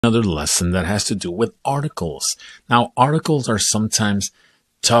Another lesson that has to do with articles. Now, articles are sometimes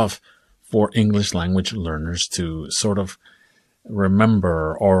tough for English language learners to sort of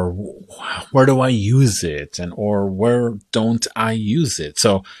remember, or where do I use it, and or where don't I use it.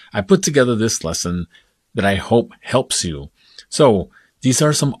 So I put together this lesson that I hope helps you. So these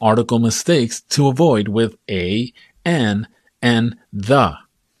are some article mistakes to avoid with a, an, and the.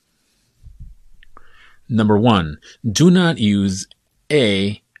 Number one, do not use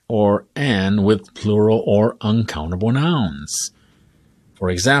a or an with plural or uncountable nouns. For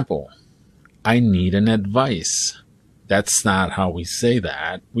example, I need an advice. That's not how we say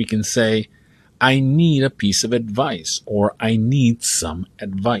that. We can say, I need a piece of advice, or I need some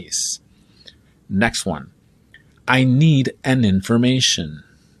advice. Next one, I need an information.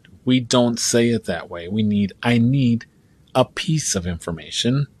 We don't say it that way. I need a piece of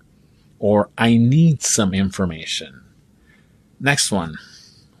information, or I need some information. Next one,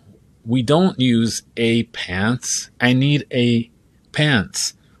 we don't use a pants. I need a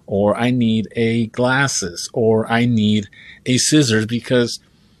pants, or I need a glasses, or I need a scissors, because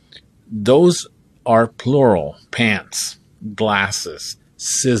those are plural. Pants, glasses,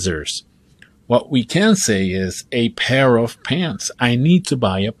 scissors. What we can say is a pair of pants. I need to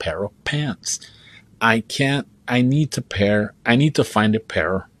buy a pair of pants. I need to find a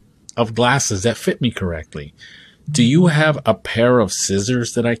pair of glasses that fit me correctly. Do you have a pair of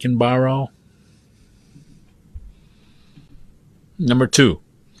scissors that I can borrow? Number two,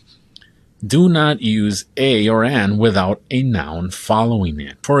 do not use a or an without a noun following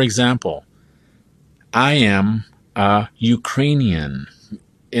it. For example, I am a Ukrainian.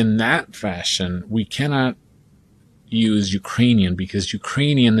 In that fashion, we cannot use Ukrainian because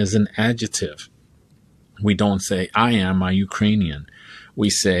Ukrainian is an adjective. We don't say I am a Ukrainian.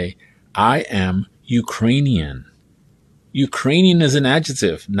 We say I am Ukrainian. Ukrainian is an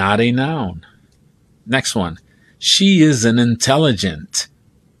adjective, not a noun. Next one. She is an intelligent.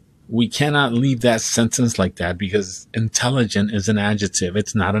 We cannot leave that sentence like that because intelligent is an adjective.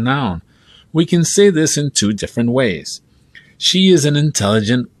 It's not a noun. We can say this in two different ways. She is an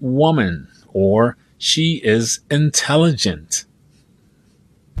intelligent woman, or she is intelligent.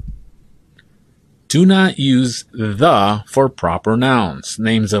 Do not use the for proper nouns,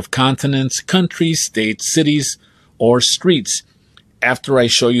 names of continents, countries, states, cities, or streets. After I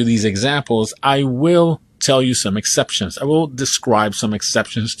show you these examples, I will tell you some exceptions. I will describe some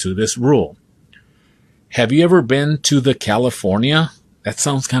exceptions to this rule. Have you ever been to the California? That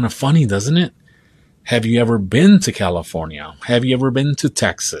sounds kind of funny, doesn't it? Have you ever been to California? Have you ever been to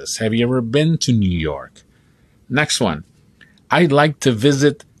Texas? Have you ever been to New York? Next one. I'd like to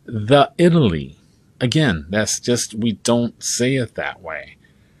visit the Italy. Again, we don't say it that way.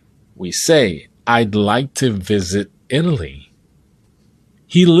 We say, I'd like to visit Italy.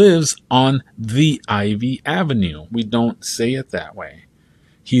 He lives on the Ivy Avenue. We don't say it that way.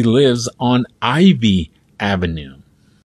 He lives on Ivy Avenue.